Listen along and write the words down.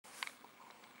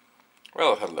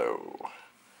Well, hello.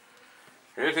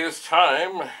 It is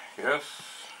time, yes,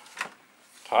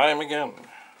 time again,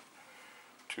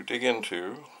 to dig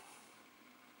into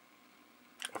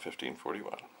a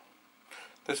 1541.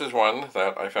 This is one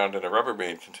that I found in a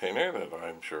Rubbermaid container that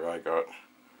I'm sure I got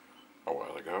a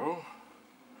while ago.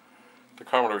 The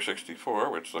Commodore 64,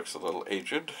 which looks a little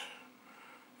aged,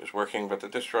 is working, but the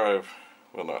disk drive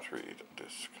will not read a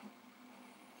disk.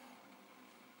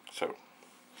 So,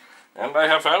 and I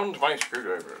have found my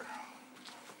screwdriver.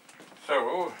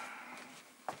 So,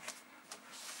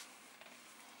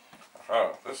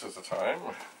 this is the time.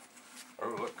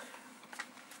 Oh, look.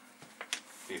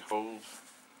 Behold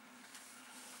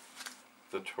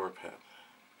the TORPET.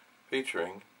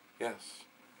 Featuring, yes,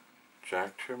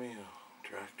 TRAMIEL.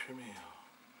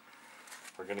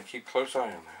 We're going to keep close eye on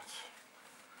that.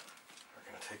 We're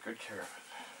going to take good care of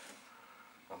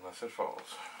it. Unless it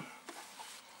falls.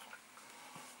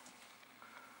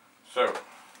 So,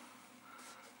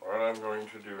 what I'm going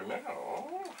to do now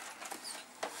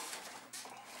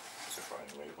is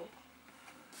find a label.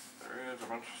 There is a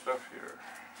bunch of stuff here.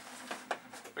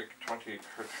 Big 20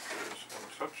 cartridges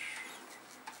and such.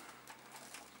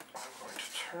 I'm going to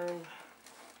turn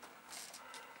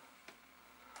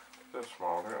this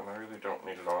monitor, and I really don't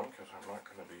need it on because I'm not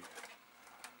going to be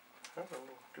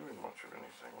doing much of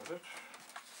anything with it.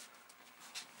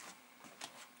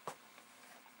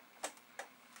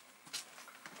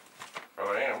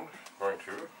 But I am going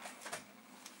to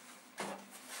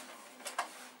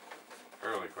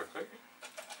fairly quickly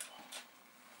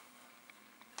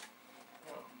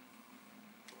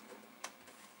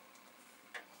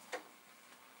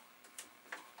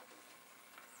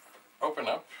open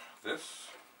up this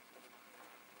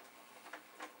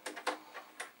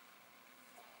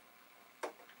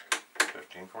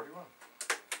 .1541.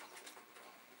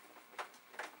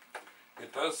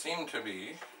 It does seem to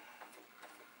be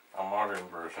a modern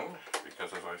version,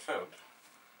 because as I said,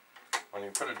 when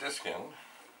you put a disc in,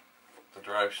 the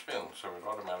drive spins, so it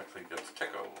automatically gets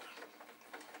tickled.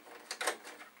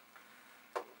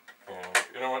 And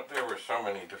you know what, there were so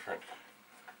many different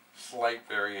slight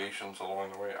variations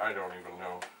along the way, I don't even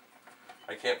know.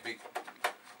 I can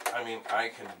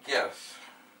guess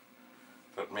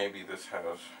that maybe this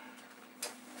has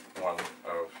one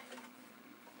of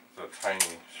the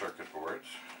tiny circuit boards,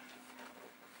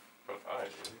 but I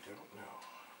really don't know.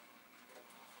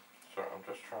 So I'm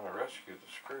just trying to rescue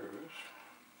the screws.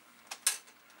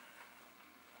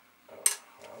 Oh,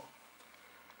 well,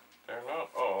 they're not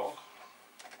all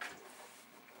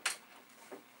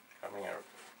coming out.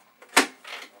 And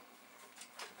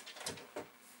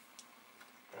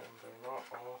they're not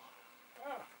all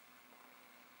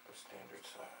the standard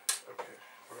size. Okay,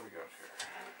 what do we got here?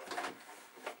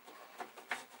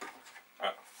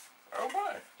 Oh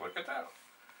my, look at that.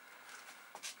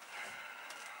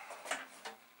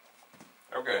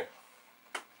 Okay.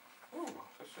 Ooh,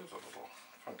 this is a little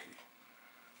funky.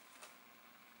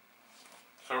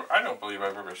 So I don't believe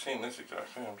I've ever seen this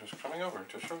exactly. I'm just coming over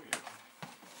to show you.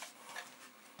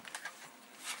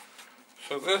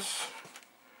 So this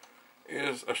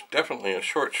is definitely a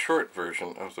short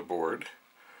version of the board.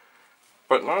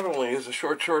 But not only is a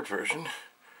short version,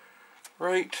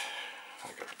 right,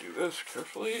 I gotta do this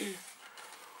carefully.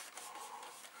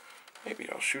 Maybe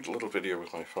I'll shoot a little video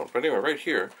with my phone. But anyway, right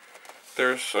here,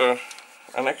 there's an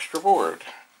extra board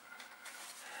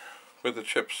with the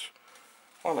chips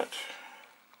on it.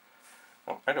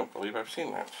 Oh, I don't believe I've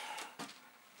seen that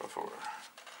before.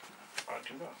 I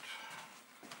do not.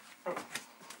 Oh,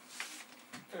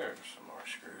 there's some more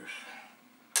screws.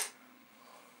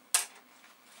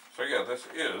 So yeah, this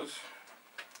is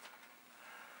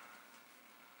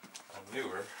a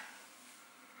newer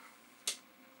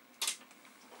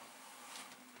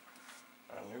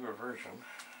version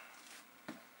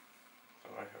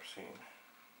that I have seen.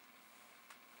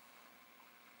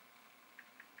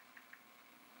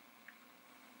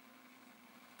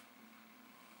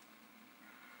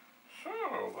 So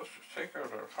let's just take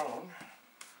out our phone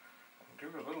and do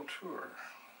a little tour.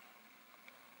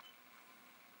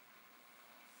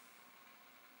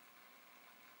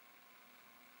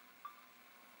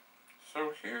 So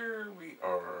here we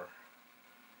are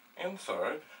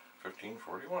inside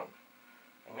 1541,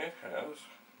 and it has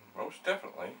most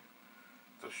definitely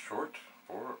the short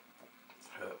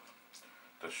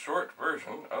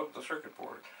version of the circuit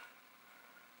board.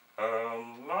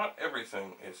 Not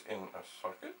everything is in a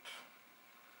socket,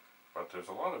 but there's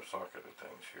a lot of socketed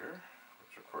things here,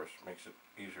 which of course makes it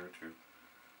easier to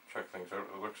check things out.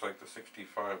 It looks like the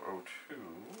 6502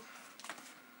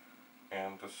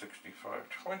 and the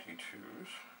 6522s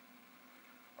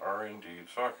are indeed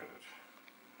socketed.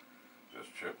 This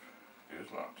chip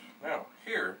is not. Now,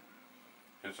 here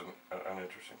is an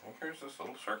interesting thing. Here's this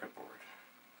little circuit board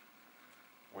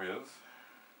with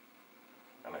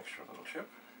an extra little chip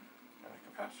and a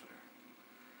capacitor.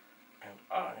 And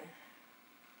I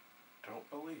don't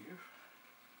believe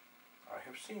I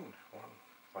have seen one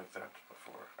like that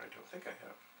before. I don't think I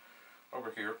have.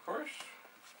 Over here, of course,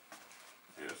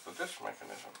 is the disk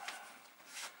mechanism.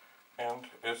 And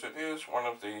as it is one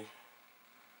of the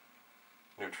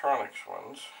Neutronics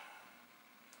ones,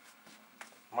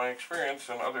 my experience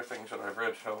and other things that I've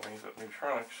read tell me that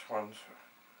Neutronics ones,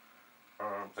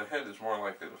 the head is more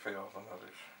likely to fail than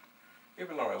others.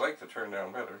 Even though I like the turn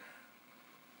down better,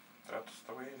 that's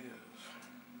the way it is.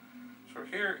 So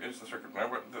here is the circuit.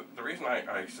 Now, the reason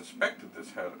I suspected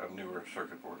this had a newer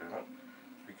circuit board in it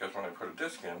is because when I put a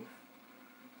disk in,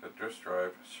 the disk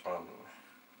drive spun.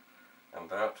 And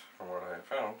that, from what I have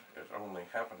found, is only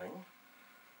happening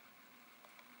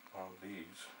on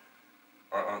these,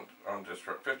 on disk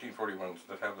 1541s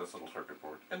that have this little circuit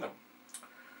board in them.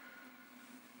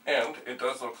 And it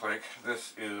does look like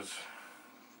this is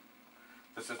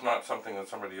not something that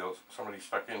somebody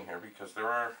stuck in here, because there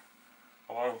are,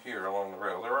 along here, along the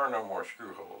rail, there are no more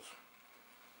screw holes.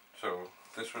 So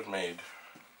this was made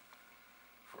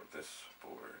for this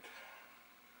board.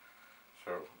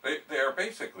 So they are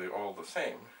basically all the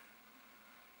same.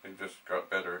 They just got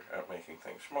better at making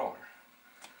things smaller.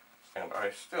 And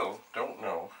I still don't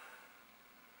know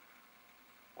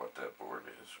what that board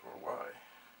is or why.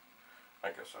 I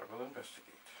guess I will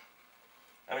investigate.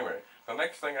 Anyway, the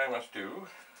next thing I must do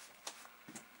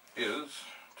is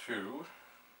to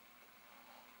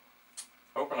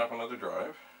open up another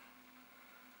drive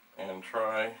and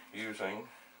try using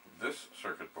this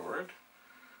circuit board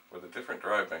with a different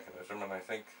drive mechanism, and I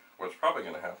think what's probably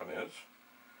going to happen is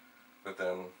that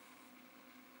then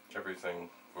everything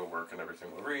will work and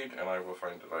everything will read, and I will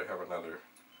find that I have another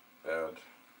bad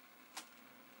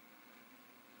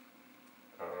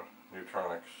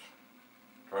Neutronics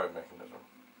drive mechanism.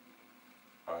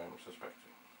 I'm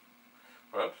suspecting.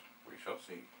 But we shall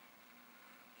see.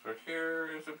 So here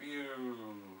is a view,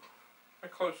 a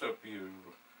close-up view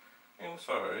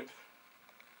inside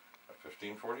a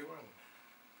 1541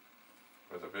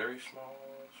 with a very small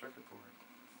circuit board.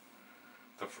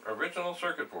 The original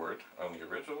circuit board on the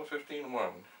original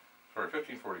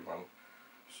 1541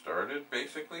 started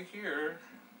basically here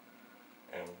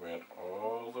and went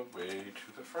all the way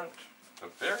to the front. The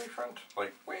very front,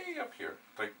 like way up here.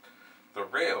 Like the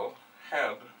rail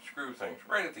had screw things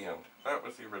right at the end. That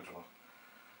was the original.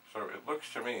 So it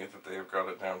looks to me that they have got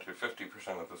it down to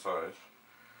 50% of the size,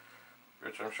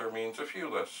 which I'm sure means a few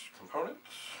less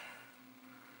components,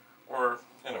 or,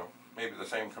 you know, maybe the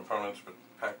same components but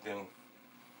packed in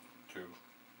to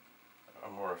a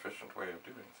more efficient way of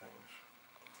doing things.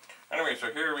 Anyway,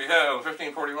 so here we have a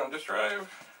 1541 disk drive,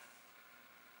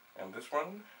 and this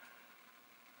one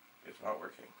is not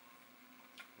working.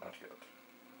 Not yet.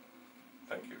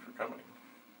 Thank you for coming.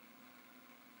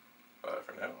 Bye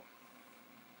for now.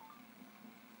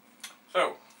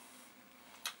 So,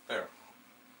 there.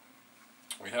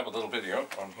 We have a little video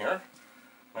on here.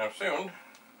 Now soon,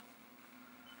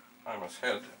 I must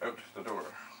head out the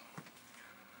door.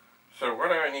 So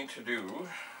what I need to do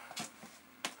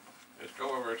is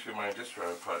go over to my disk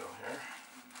drive pile here,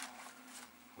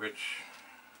 which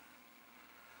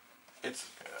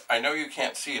I know you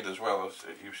can't see it as well as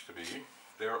it used to be.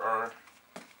 There are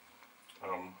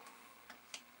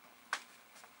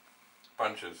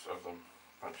bunches of them,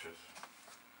 bunches.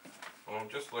 And I'm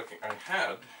just looking, I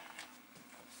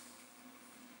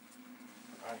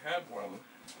had one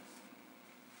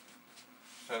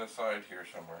set aside here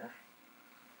somewhere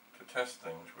to test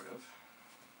things with,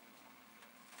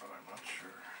 but I'm not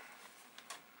sure.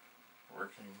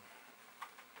 Working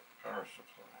power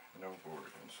supply, no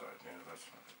board inside. Yeah, that's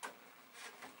not it.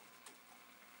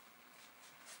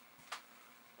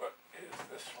 What is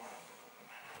this one?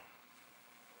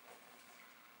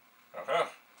 Aha!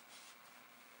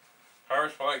 Power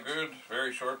supply good,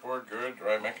 very short board good,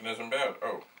 drive mechanism bad.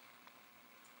 Oh.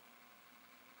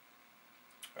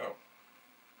 Oh.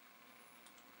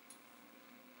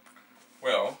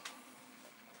 Well,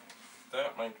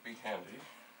 that might be handy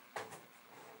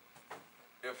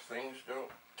if things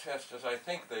don't test as I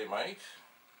think they might.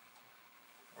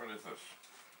 What is this?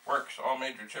 Works, all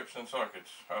major chips and sockets.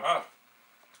 Aha!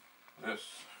 This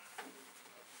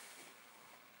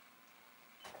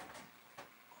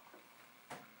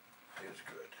is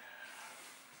good.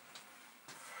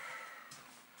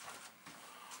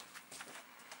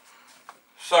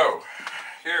 So,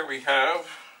 here we have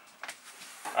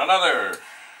another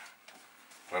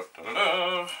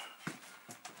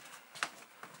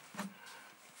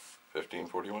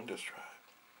 1541 disk drive.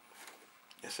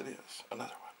 Yes, it is.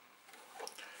 Another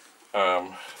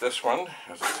one. This one,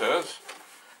 as it says,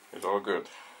 is all good.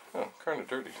 Oh, kind of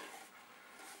dirty.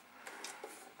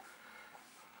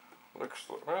 Looks,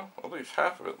 well, at least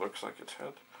half of it looks like it's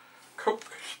had Coke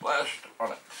splashed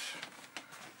on it.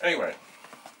 Anyway,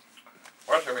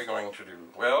 what are we going to do?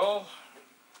 Well,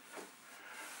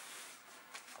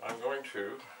 I'm going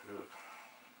to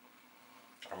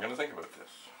think about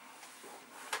this.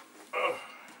 Ugh.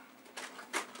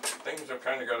 Things have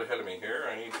kind of got ahead of me here.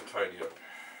 I need to tidy up.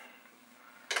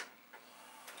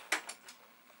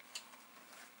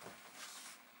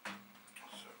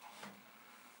 So,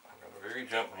 I'm going to very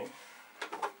gently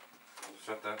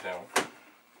set that down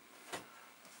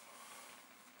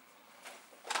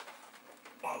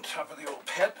on top of the old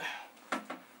pet. And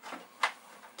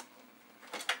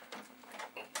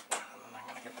then I'm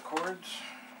going to get the cords.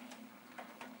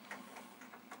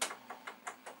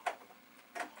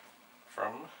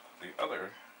 From the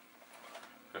other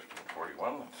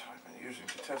 1541 that I've been using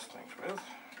to test things with.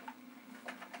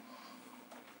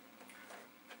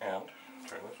 And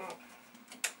turn this on.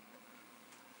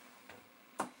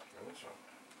 Turn this on.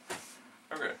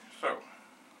 Okay, so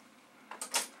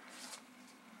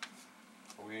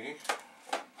we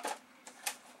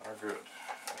are good.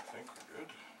 I think we're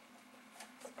good.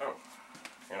 Oh,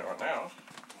 you know what now?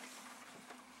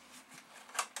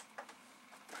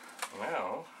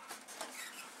 Now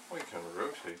we can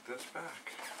rotate this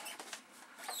back.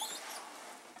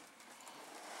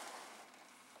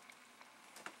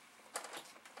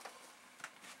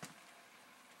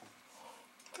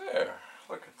 There,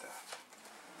 look at that.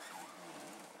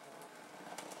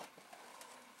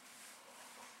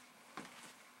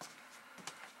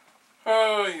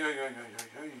 Oh, yeah.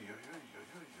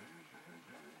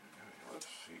 Let's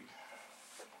see.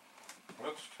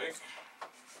 Let's take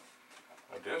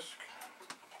a disc.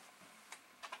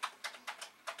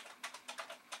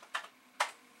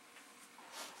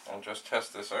 And just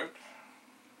test this out.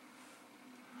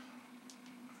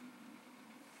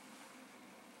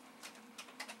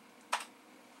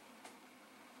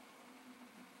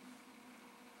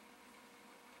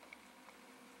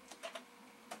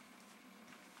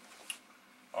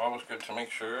 Always good to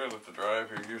make sure that the drive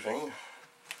you're using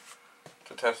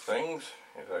to test things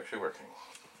is actually working.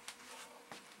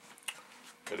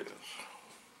 It is.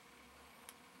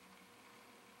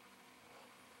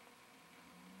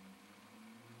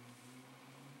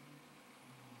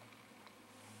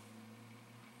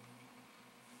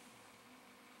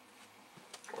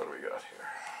 What do we got here?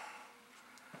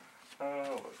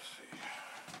 Let's see.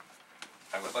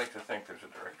 I would like to think there's a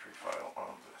directory file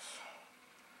on this.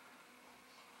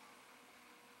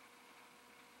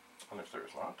 And if there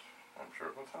is not, I'm sure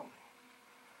it will tell me.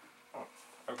 Oh,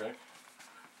 okay.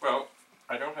 Well,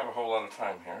 I don't have a whole lot of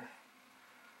time here.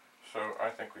 So I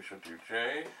think we should do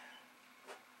J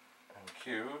and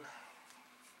Q.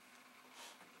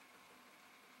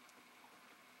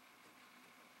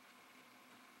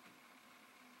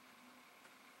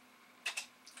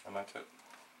 And that's it.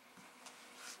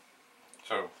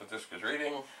 So the disk is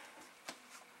reading.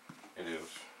 It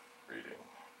is reading.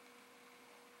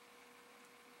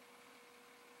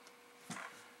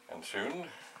 And soon,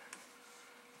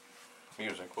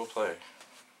 music will play.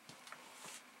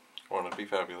 Won't it be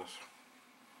fabulous?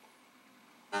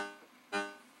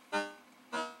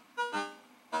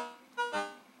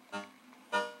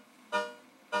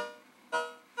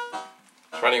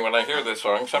 It's funny, when I hear this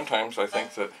song, sometimes I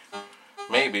think that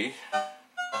maybe,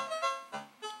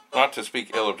 not to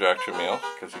speak ill of Jack TRAMIEL,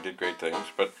 because he did great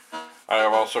things, but I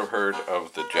have also heard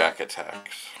of the Jack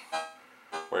attacks,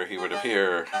 where he would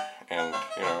appear and,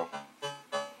 you know,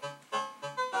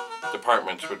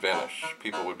 departments would vanish,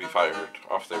 people would be fired,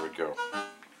 off they would go.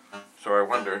 So I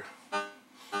wonder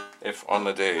if on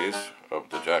the days of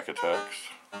the Jack attacks,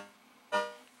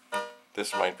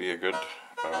 this might be a good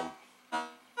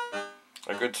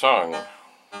song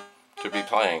to be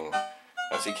playing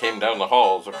as he came down the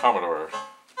halls of Commodore,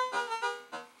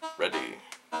 ready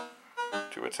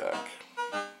to attack.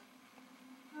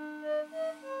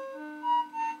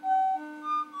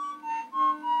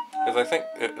 Because I think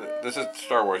this is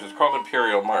Star Wars. It's called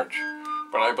Imperial March,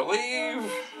 but I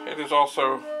believe it is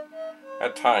also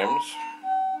at times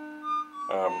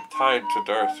tied to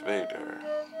Darth Vader.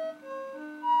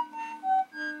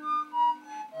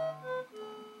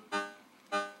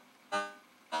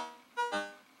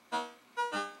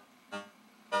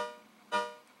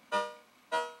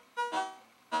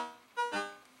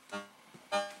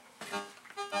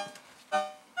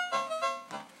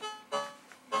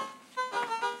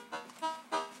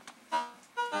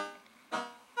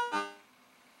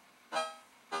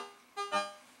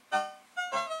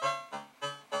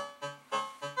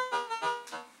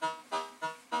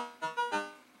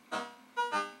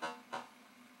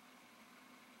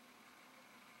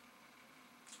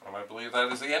 I believe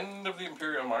that is the end of the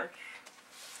Imperial March.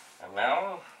 And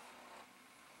now,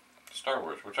 Star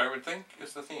Wars, which I would think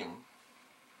is the theme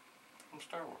from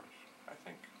Star Wars, I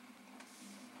think.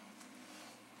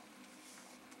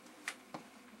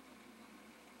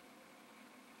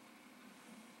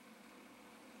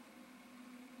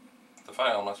 The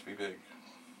file must be big.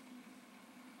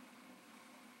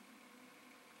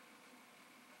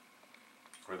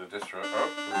 For the distro.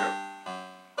 Oh, here we go.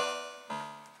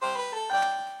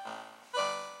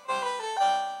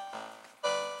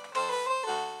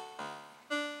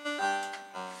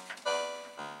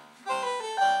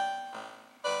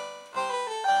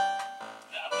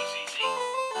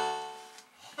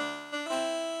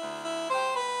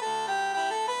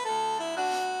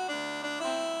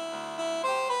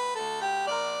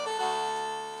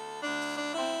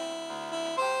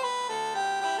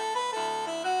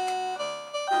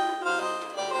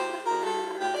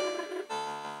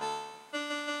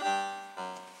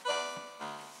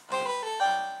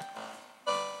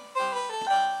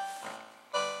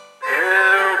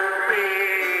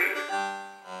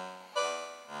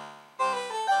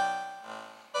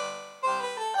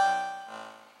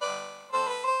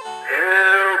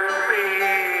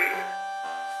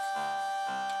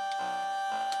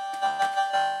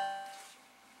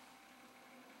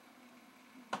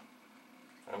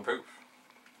 And poof.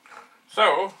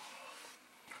 So,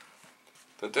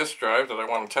 the disk drive that I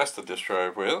want to test the disk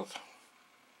drive with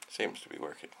seems to be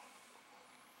working.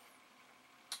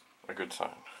 A good sign.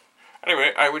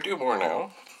 Anyway, I would do more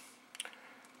now,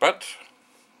 but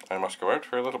I must go out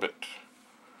for a little bit.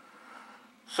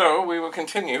 So, we will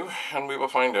continue, and we will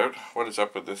find out what is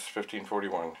up with this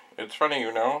 1541. It's funny,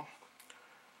 you know,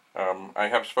 I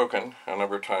have spoken a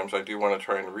number of times. I do want to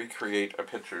try and recreate a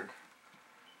picture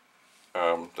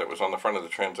that was on the front of the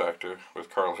transactor with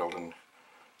Carl Hilton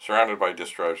surrounded by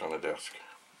disk drives on a desk.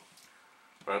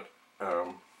 But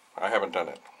I haven't done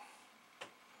it.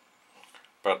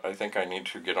 But I think I need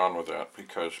to get on with that,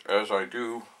 because as I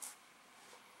do,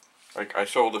 like, I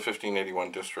sold the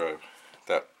 1581 disk drive.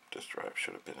 That disk drive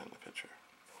should have been in the picture.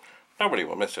 Nobody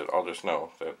will miss it. I'll just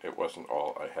know that it wasn't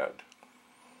all I had.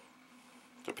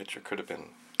 The picture could have been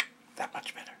that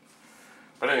much better.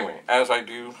 But anyway, as I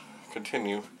do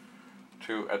continue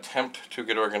to attempt to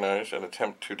get organized and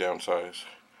attempt to downsize,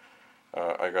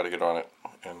 I got to get on it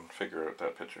and figure out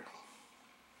that picture.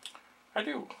 I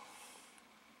do.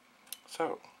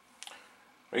 So,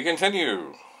 we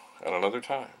continue at another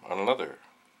time on another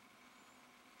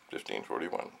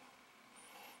 1541.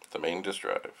 The main disk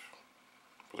drive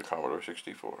for the Commodore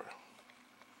 64.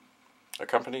 A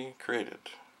company created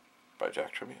by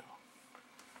Jack TRAMIEL.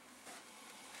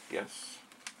 Yes.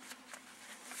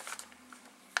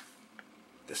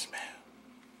 This man.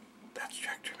 That's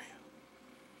Jack TRAMIEL.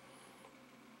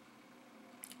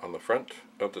 On the front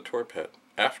of the TORPET,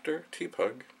 after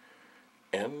T-Pug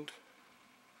and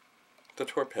the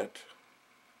TORPET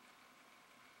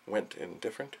went in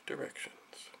different directions.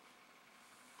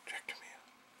 Jack TRAMIEL.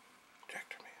 Jack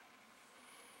TRAMIEL.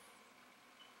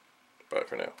 Bye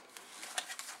for now.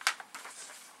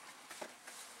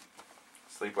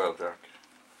 Sleep well, Jack.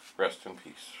 Rest in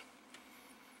peace.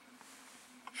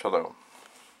 Shalom.